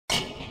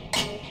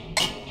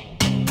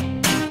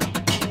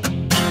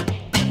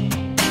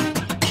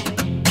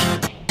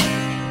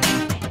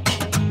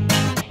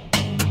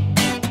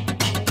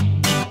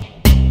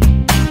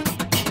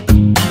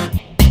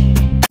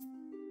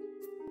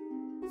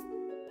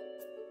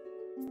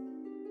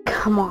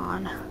come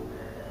on.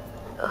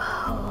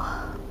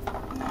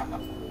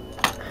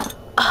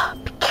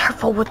 Be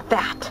careful with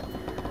that.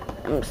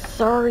 I'm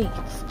sorry,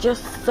 it's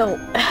just so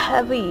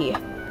heavy.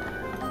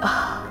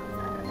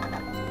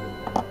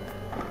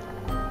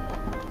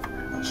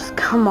 Just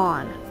come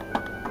on.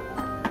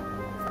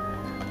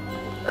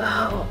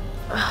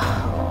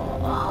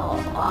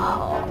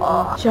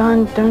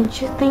 John,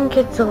 don't you think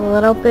it's a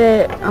little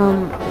bit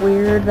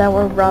weird that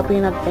we're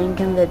robbing a bank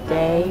in the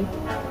day?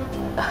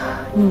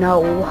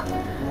 No.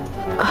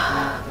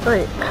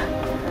 But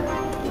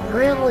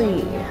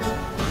really,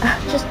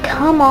 just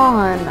come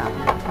on.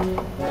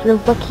 You're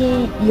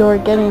lucky you're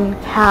getting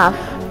half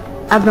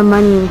of the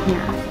money in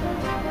here.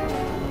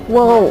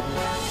 Whoa,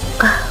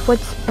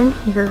 what's in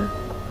here?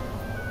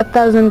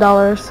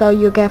 $1,000, so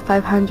you get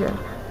 500.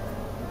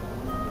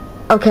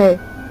 Okay,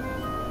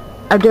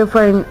 I'll do it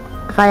for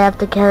if I have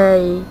to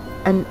carry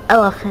an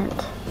elephant.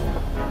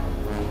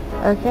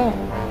 Okay.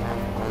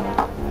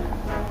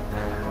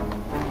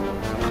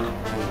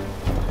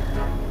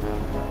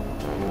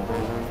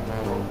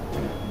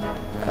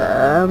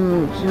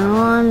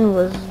 John,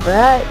 was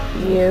that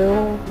you?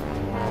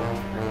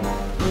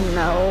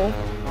 No,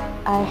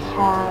 I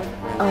have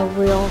a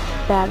real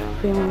bad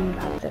feeling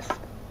about this.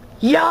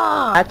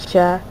 Yeah!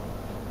 Gotcha.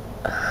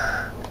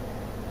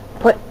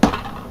 What?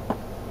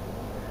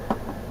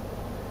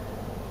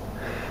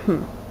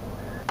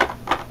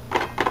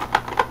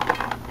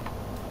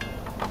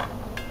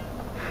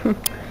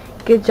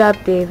 Good job,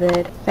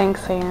 David.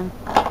 Thanks, Ann.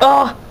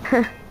 Oh!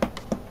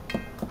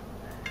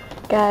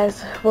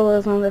 Guys,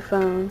 Willow's on the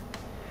phone.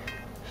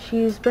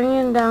 She's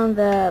bringing down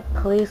the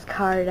police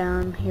car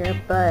down here,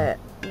 but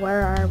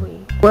where are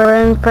we? We're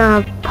in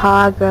front of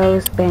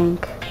Pagro's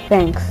Bank.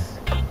 Thanks.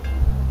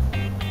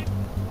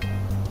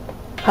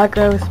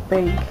 Pagro's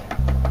Bank.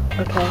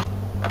 Okay.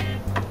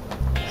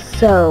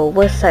 So,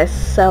 what size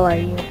cell are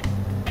you?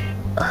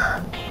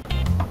 Ugh.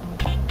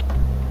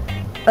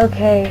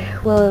 Okay,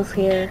 Willow's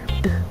here.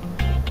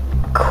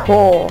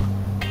 Cool.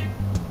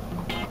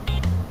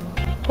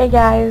 Hey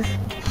guys.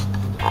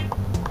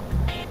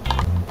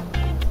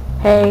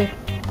 Hey,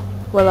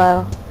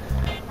 Willow.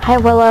 Hi,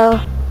 Willow.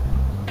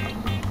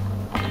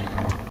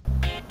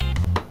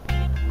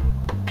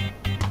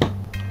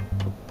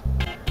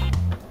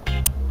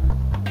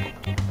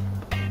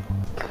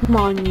 Come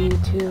on, you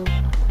two.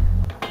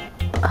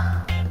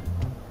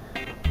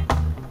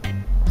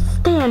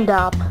 Stand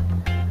up.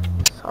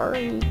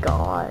 Sorry,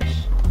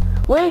 gosh.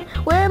 Wait,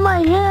 where my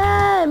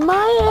head?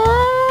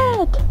 My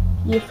head!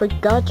 You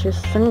forgot your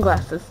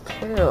sunglasses,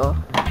 too.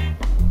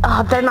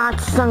 Oh, they're not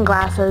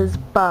sunglasses,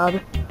 bub.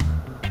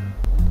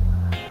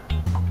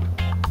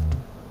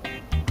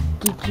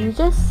 Did you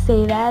just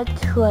say that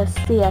to a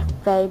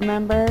CFA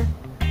member?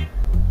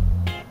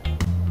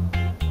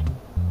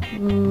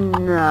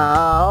 No.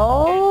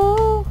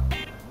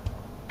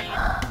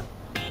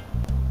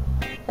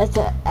 That's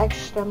an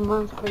extra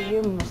month for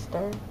you,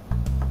 mister.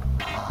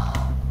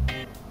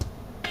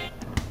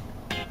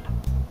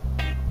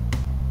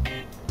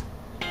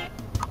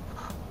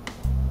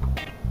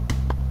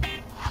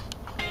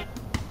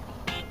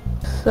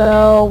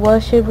 So,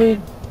 what should we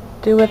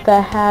do with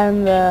the hat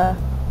and the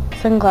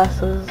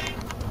sunglasses?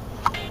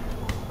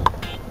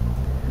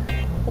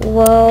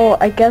 Well,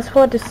 I guess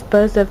we'll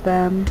dispose of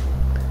them.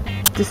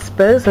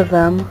 Dispose of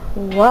them?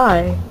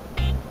 Why?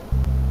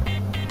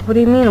 What do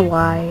you mean,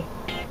 why?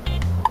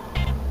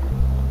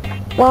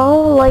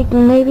 Well, like,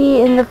 maybe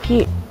in the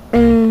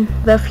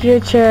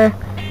future,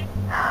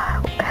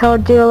 he'll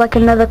do, like,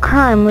 another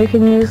crime. We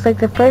can use, like,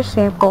 the first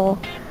sample.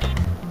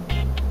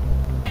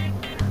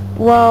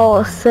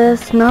 Well,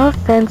 sis, no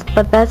offense,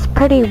 but that's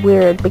pretty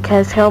weird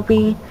because he'll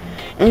be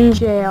in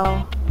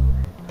jail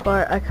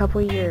for a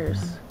couple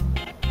years.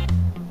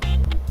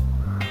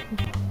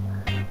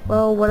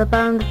 Well, what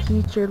about in the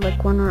future,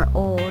 like when we're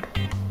old?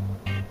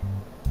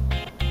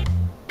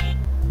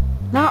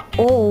 Not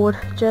old,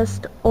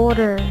 just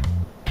older.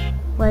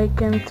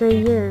 Like in 3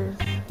 years.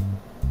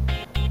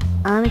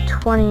 I'm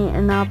 20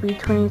 and I'll be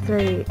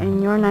 23,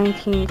 and you're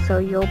 19, so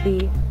you'll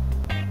be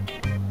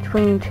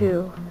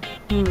 22.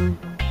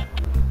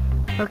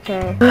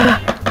 Okay.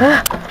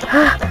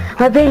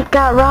 My bank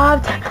got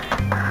robbed.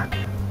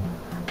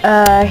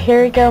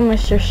 Here we go,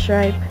 Mr.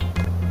 Stripe.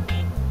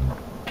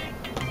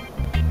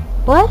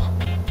 What?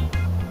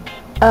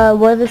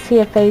 We're the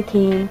CFA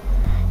team.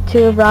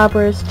 2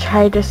 robbers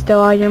tried to steal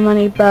all your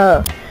money,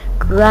 but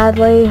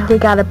gladly we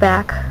got it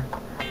back.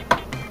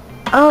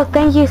 Oh,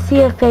 thank you,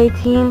 CFA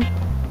team.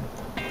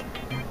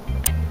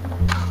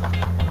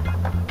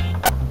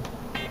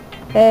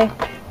 Hey,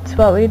 it's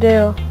what we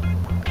do.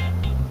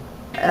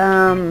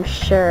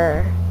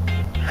 Sure.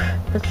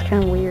 That's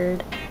kind of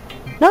weird.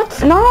 No,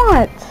 it's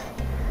not!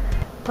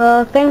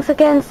 Well, thanks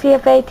again,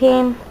 CFA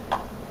team.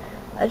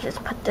 I'll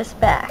just put this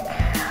back.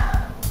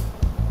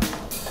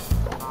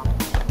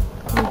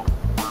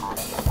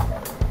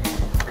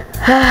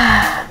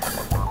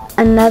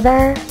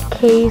 Another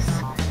case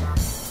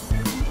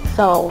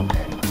solved.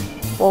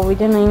 Well, we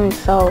didn't even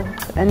solve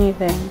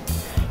anything.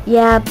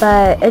 Yeah,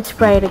 but it's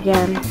bright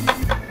again.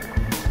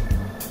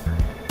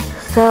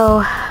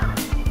 So,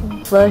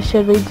 what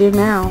should we do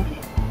now?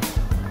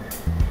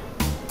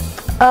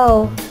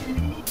 Oh,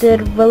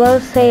 did Willow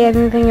say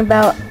anything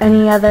about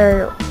any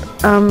other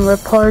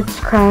reports,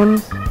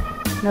 crimes?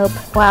 Nope.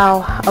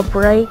 Wow, a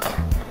break?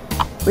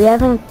 We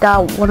haven't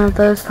got one of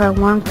those for a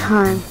long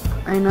time.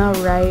 I know,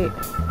 right?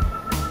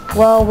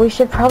 Well, we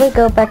should probably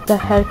go back to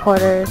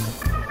headquarters.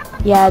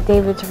 Yeah,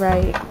 David's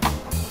right.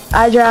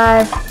 I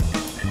drive.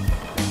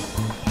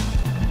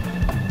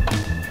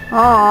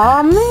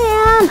 Aw,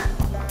 man!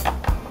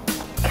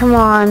 Come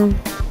on,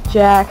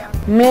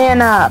 Jack.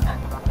 Man up.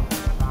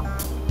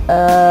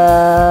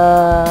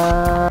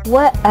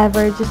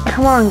 Whatever. Just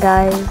come on,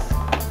 guys.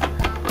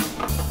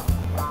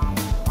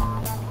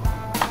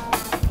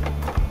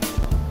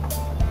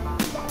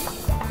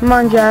 Come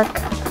on,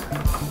 Jack.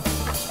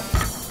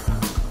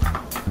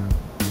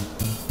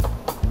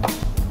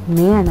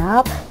 Man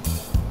up.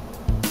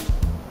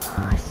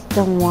 I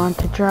still want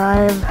to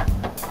drive.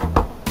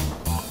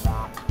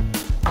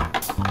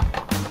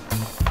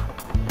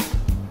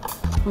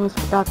 Almost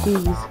forgot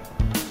these.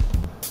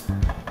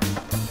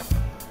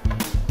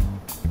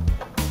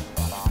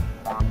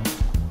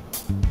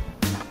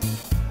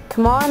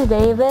 Come on,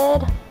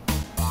 David.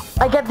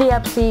 I get the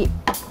up seat.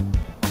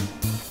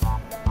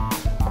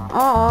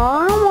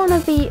 Aw, I want to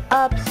be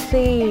up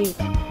seat.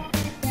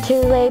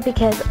 Too late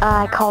because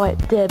I call it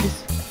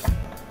dibs.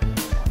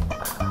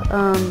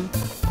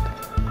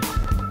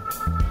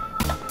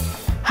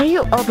 How do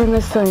you open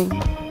this thing?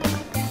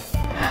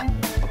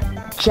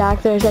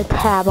 Jack, there's a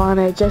tab on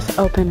it. Just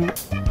open it.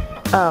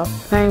 Oh,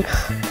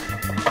 thanks,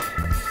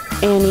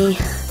 Annie.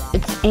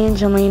 It's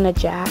Angelina,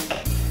 Jack.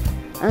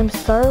 I'm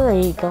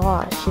sorry,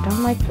 gosh, you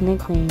don't like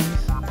nicknames.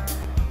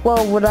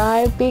 Well, would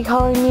I be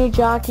calling you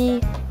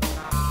Jockey?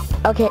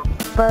 Okay,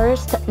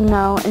 first,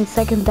 no, and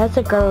second, that's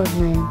a girl's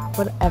name.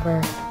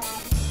 Whatever.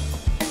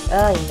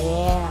 Oh,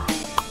 yeah.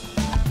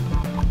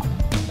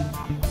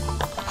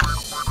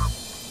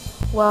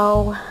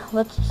 Well,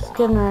 let's just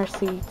get in our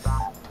seats.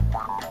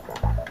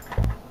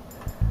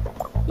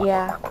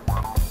 Yeah.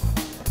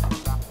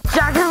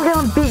 Jack, I'm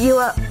gonna beat you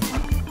up!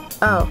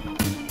 Oh.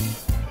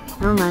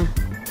 Never mind.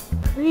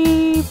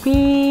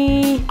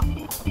 Creepy.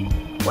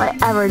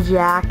 Whatever,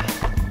 Jack.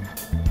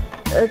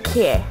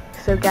 Okay,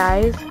 so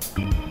guys,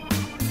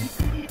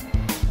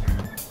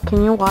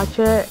 can you watch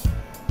it?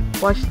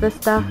 Watch this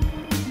stuff?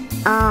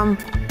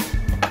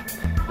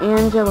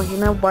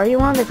 Angelina, were you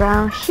on the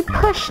ground? She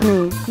pushed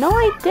me. No,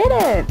 I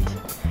didn't.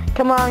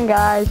 Come on,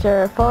 guys,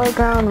 you're a fully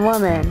grown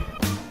woman.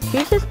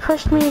 She just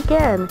pushed me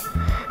again.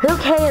 Who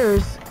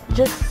cares?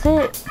 Just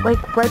sit,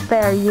 like, right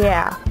there.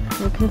 Yeah,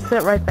 you can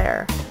sit right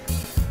there.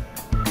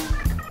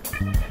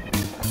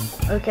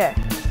 Okay.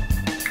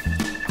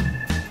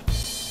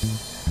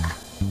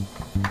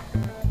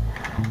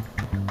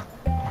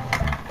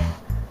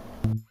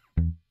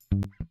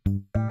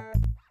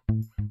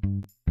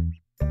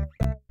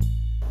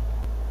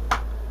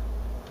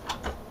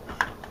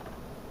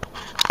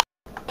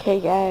 Okay,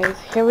 guys,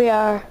 here we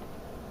are.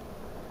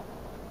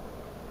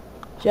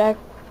 Jack,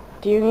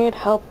 do you need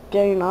help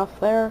getting off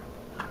there?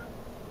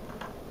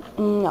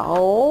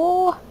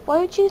 No.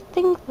 Why would you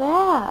think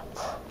that?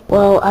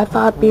 Well, I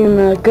thought being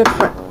a good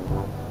friend.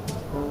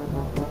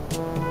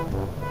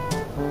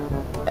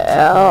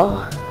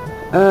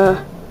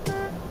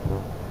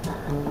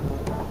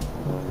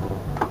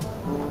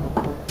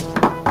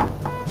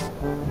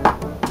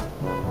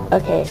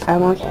 Okay,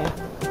 I'm okay.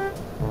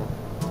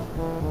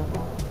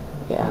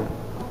 Yeah.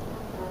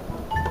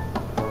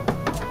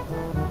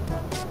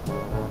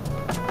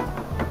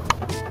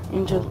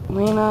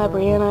 Angelina,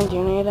 Brianna, do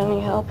you need any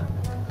help?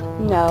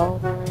 No.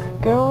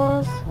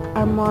 Girls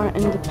are more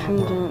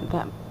independent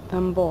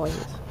than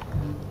boys.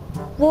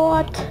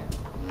 What?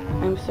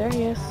 I'm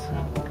serious.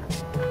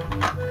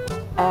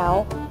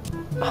 Ow.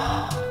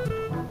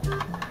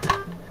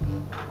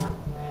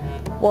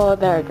 Well,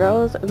 there are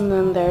girls, and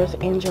then there's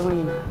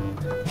Angelina.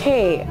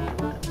 Hey,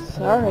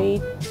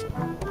 sorry.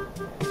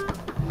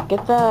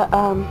 Get the,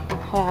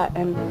 hat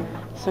and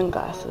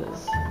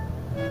sunglasses.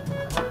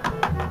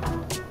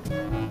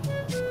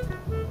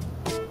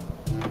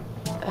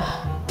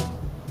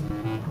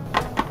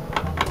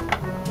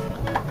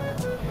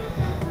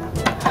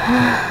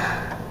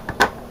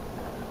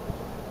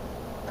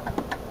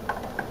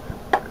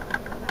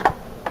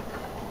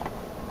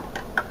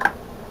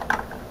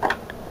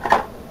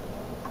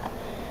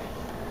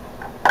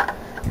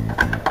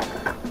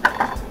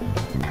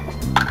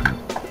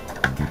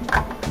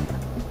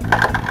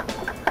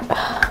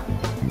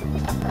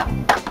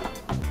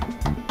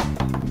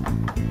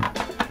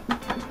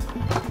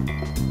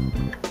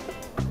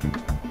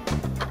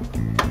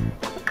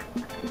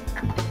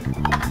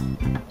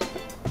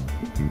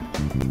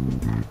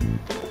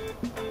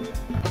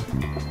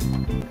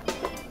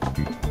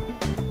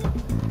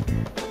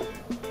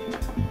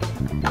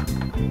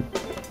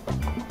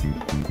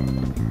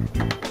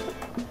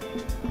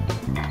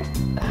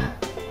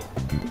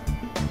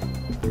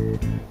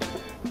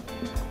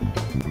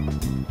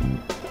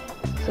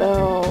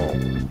 So,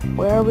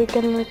 where are we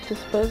gonna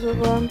dispose of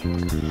them?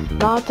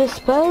 Not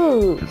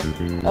dispose!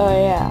 Oh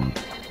yeah.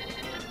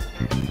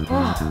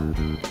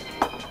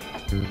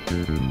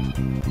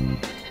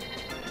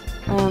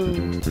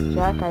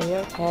 Jack, are you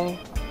okay?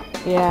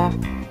 Yeah.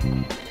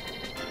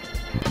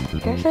 You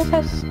guys just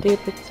are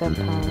stupid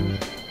sometimes.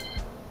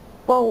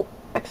 Well,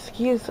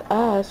 excuse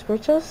us,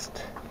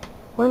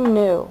 we're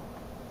new.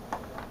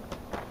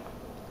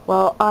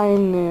 Well,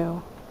 I'm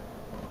new.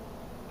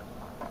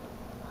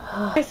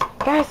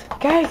 Guys,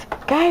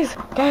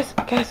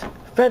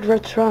 Fred,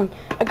 what's wrong?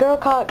 A girl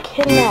got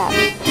kidnapped.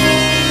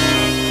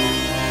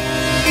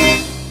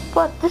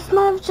 But this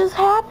might have just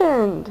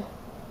happened.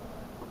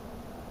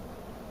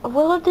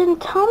 Willow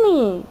didn't tell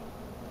me.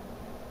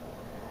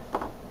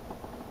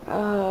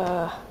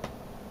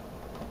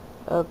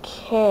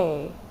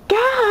 Okay.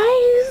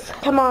 Guys!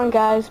 Come on,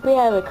 guys. We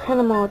have a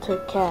criminal to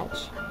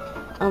catch.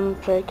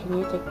 Fred, can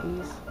you take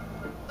these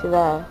to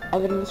the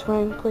evidence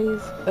room,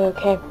 please?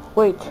 Okay,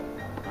 wait.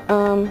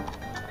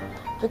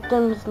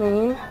 Victim's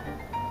name?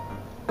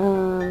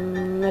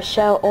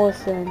 Michelle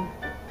Olsen.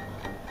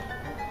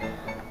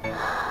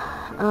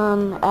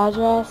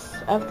 Address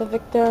of the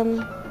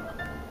victim?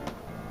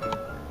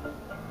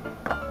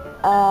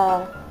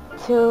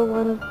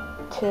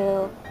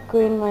 212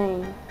 Green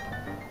Lane.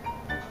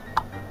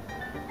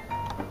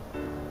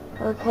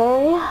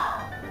 Okay.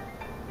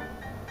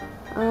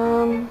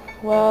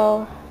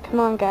 Well, come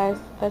on, guys.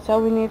 That's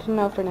all we need to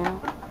know for now.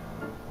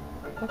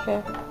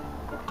 Okay.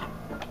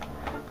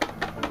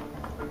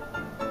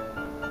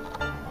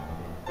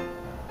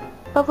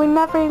 But we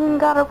never even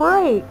got a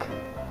break.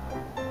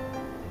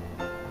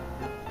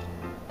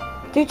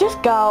 Dude,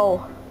 just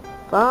go.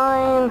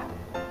 Fine.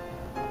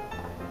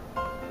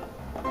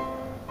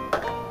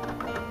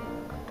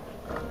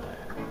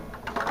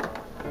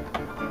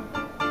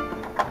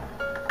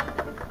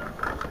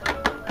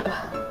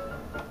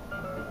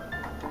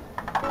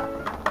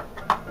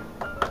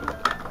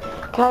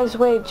 Guys,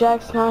 wait,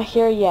 Jack's not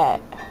here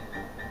yet.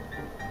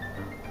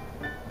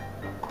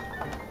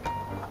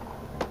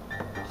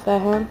 Is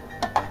that him?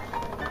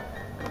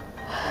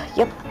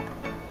 Yep.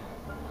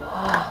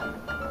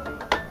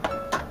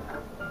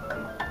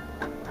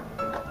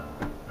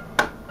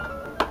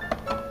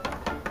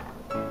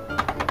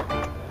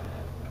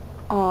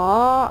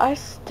 Aw, I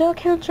still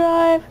can't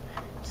drive.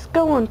 Just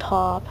go on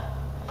top.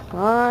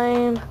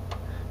 Fine.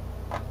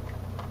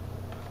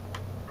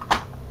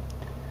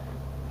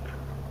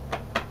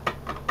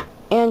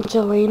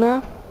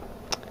 Angelina?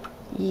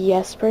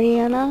 Yes,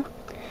 Brianna?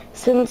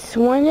 Since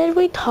when did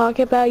we talk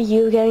about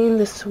you getting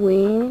the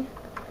swing?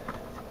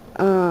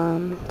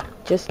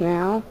 Just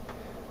now?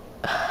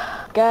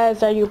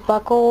 Guys, are you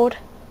buckled?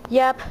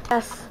 Yep.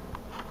 Yes.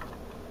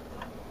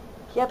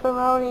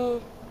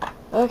 Yepperoni.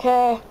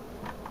 Okay.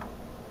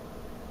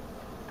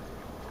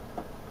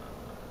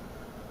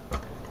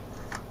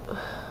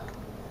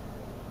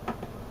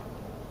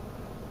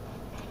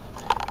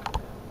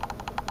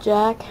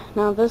 Jack,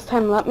 now this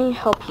time let me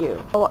help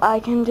you. Oh, I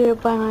can do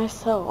it by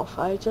myself.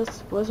 I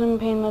just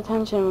wasn't paying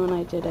attention when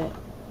I did it.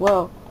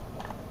 Whoa.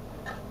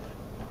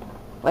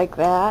 Like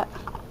that?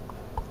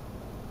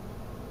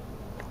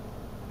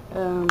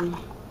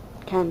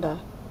 Kinda.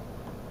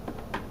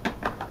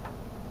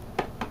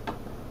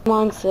 Come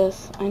on,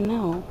 sis. I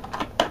know.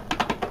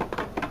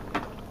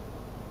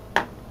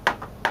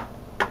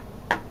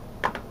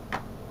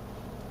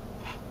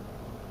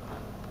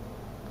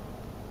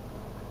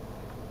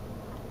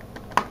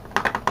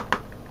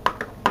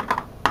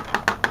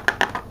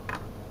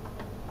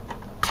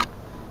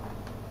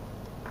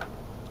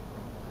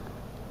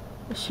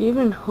 Is she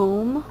even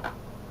home?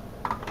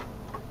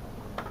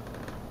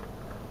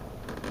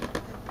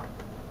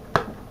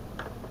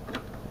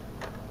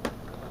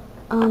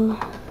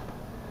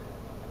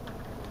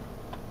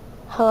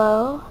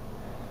 Hello?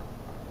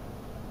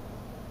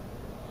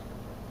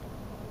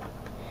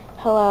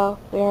 Hello,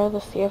 we are the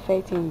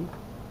CFA team.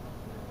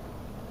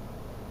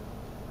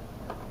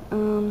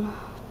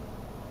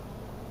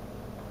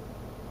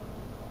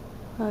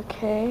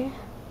 Okay.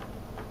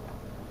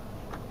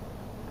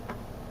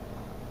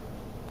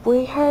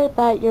 We heard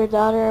that your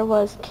daughter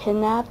was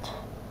kidnapped.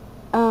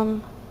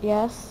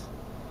 Yes.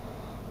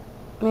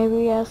 May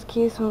we ask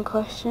you some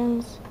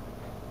questions?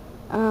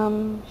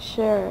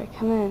 Sure,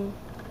 come in.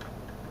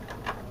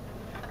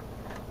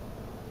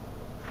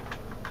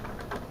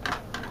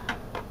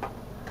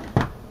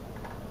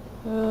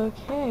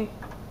 Okay.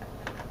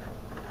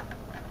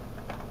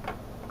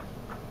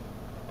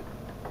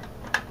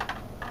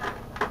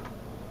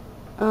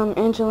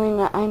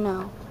 Angelina, I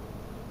know.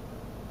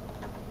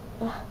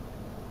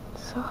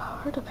 It's so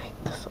hard to pick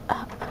this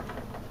up.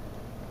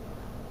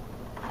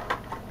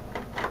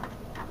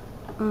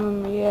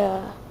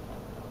 Yeah.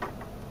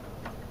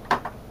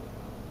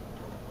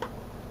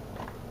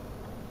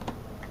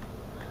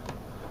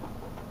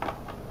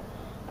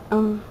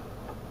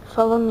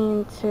 Follow me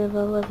into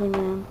the living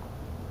room.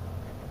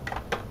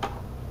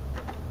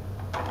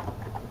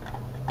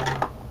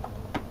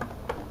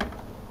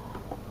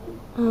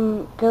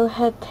 Go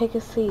ahead, take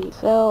a seat.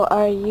 So,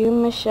 are you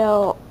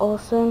Michelle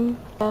Olsen?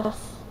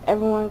 Yes,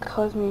 everyone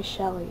calls me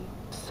Shelly.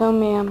 So,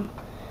 ma'am,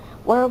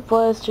 Where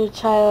was your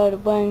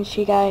child when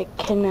she got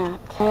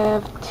kidnapped? I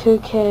have 2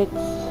 kids,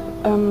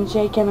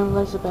 Jake and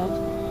Elizabeth.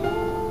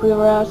 We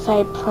were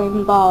outside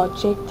playing ball.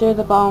 Jake threw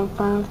the ball in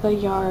front of the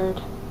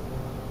yard,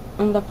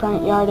 in the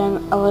front yard, and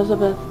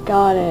Elizabeth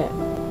got it.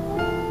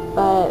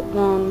 But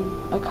then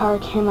a car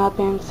came up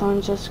and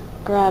someone just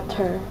grabbed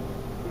her.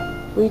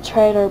 We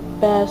tried our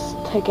best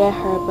to get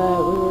her,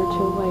 but we were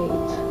too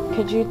late.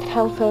 Could you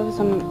tell if it was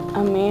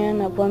a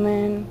man, a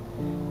woman,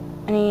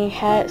 any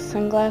hat,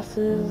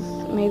 sunglasses,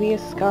 maybe a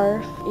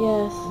scarf?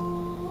 Yes.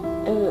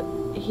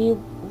 He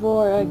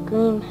wore a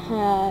green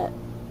hat,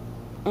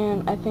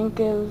 and I think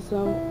it was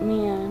a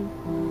man,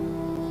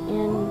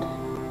 and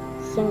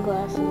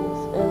sunglasses.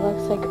 It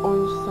looks like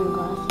orange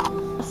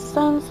sunglasses. It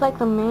sounds like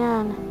the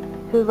man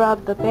who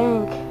robbed the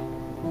bank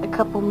a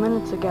couple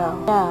minutes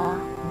ago. Yeah.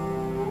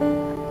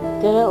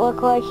 Did it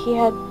look like he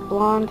had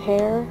blonde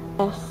hair?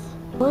 Yes.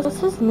 What was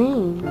his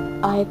name?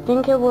 I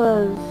think it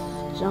was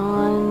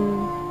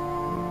John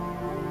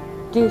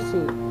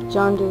Ducey.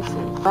 John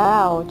Ducey.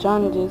 Wow,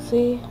 John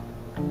Ducey?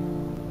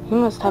 He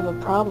must have a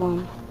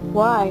problem.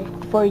 Why?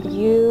 For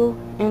you,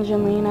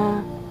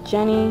 Angelina,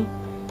 Jenny,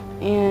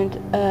 and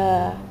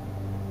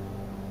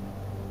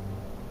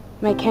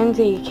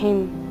Mackenzie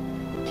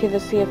came to the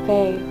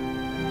CFA.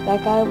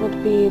 That guy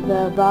would be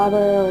the robber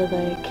or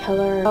the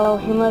killer. Oh,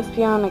 he must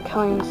be on a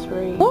killing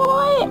spree.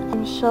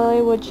 What?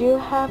 Shelley, would you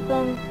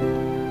happen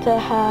to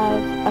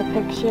have a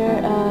picture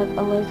of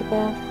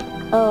Elizabeth?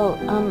 Oh,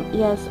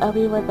 yes, I'll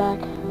be right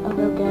back. I'll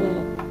go get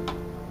it.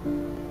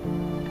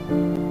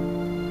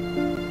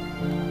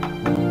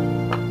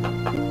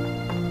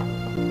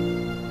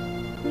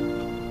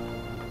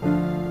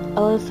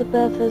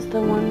 Elizabeth is the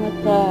one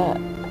with the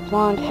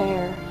blonde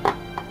hair.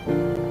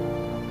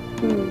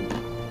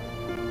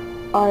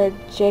 Are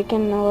Jake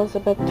and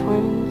Elizabeth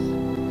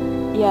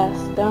twins? Yes,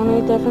 the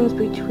only difference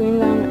between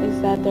them is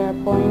that they're a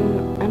boy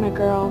and a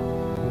girl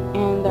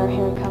and their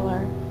hair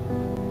color.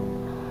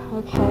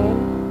 Okay.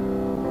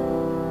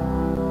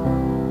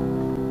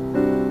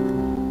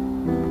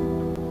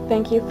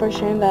 Thank you for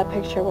sharing that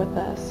picture with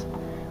us.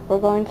 We're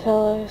going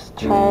to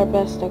try our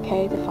best,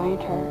 okay, to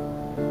find her.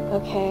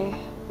 Okay.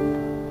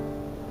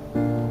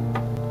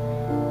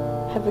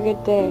 Have a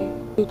good day.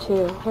 You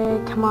too. Hey,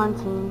 come on,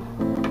 team.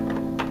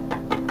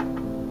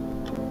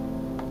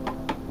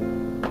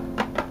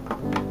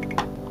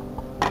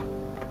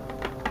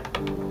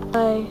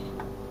 Bye.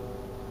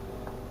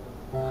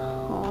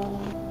 Oh.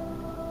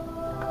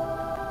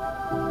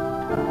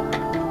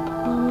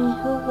 Mommy,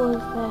 who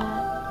was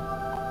that?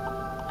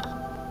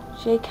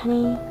 Jake,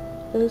 honey,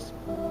 those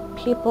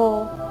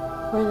people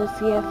were the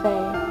CFA.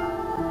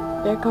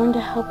 They're going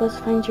to help us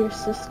find your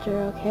sister,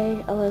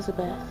 okay,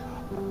 Elizabeth?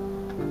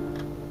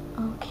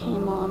 Okay,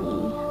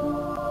 Mommy.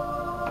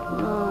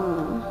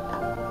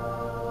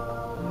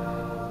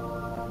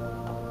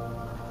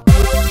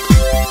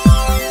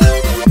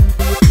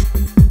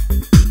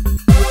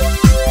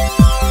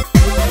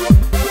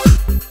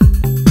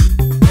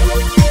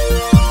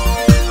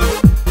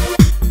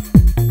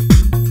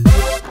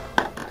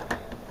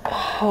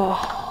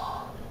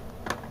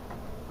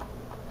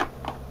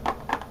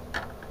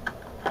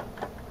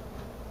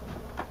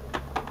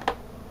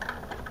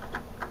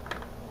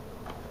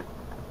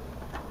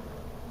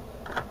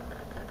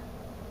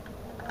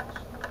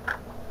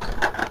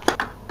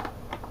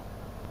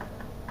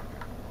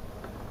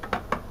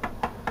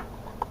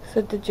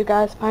 So did you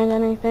guys find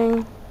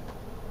anything?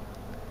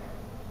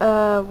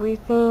 We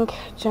think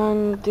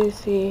John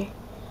Ducey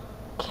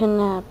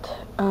kidnapped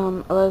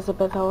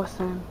Elizabeth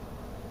Olsen.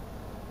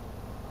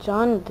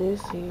 John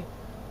Ducey?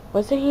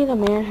 Wasn't he the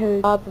man who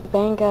robbed the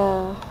bank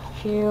a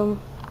few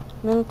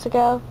minutes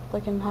ago?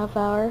 Like in a half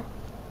hour?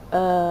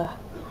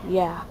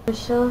 Yeah.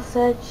 Michelle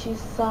said she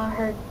saw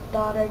her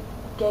daughter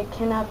get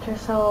kidnapped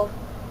herself,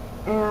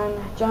 and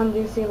John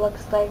Ducey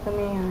looks like the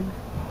man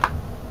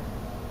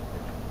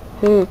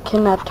who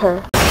kidnapped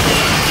her.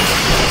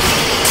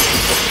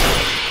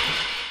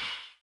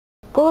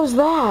 What was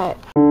that?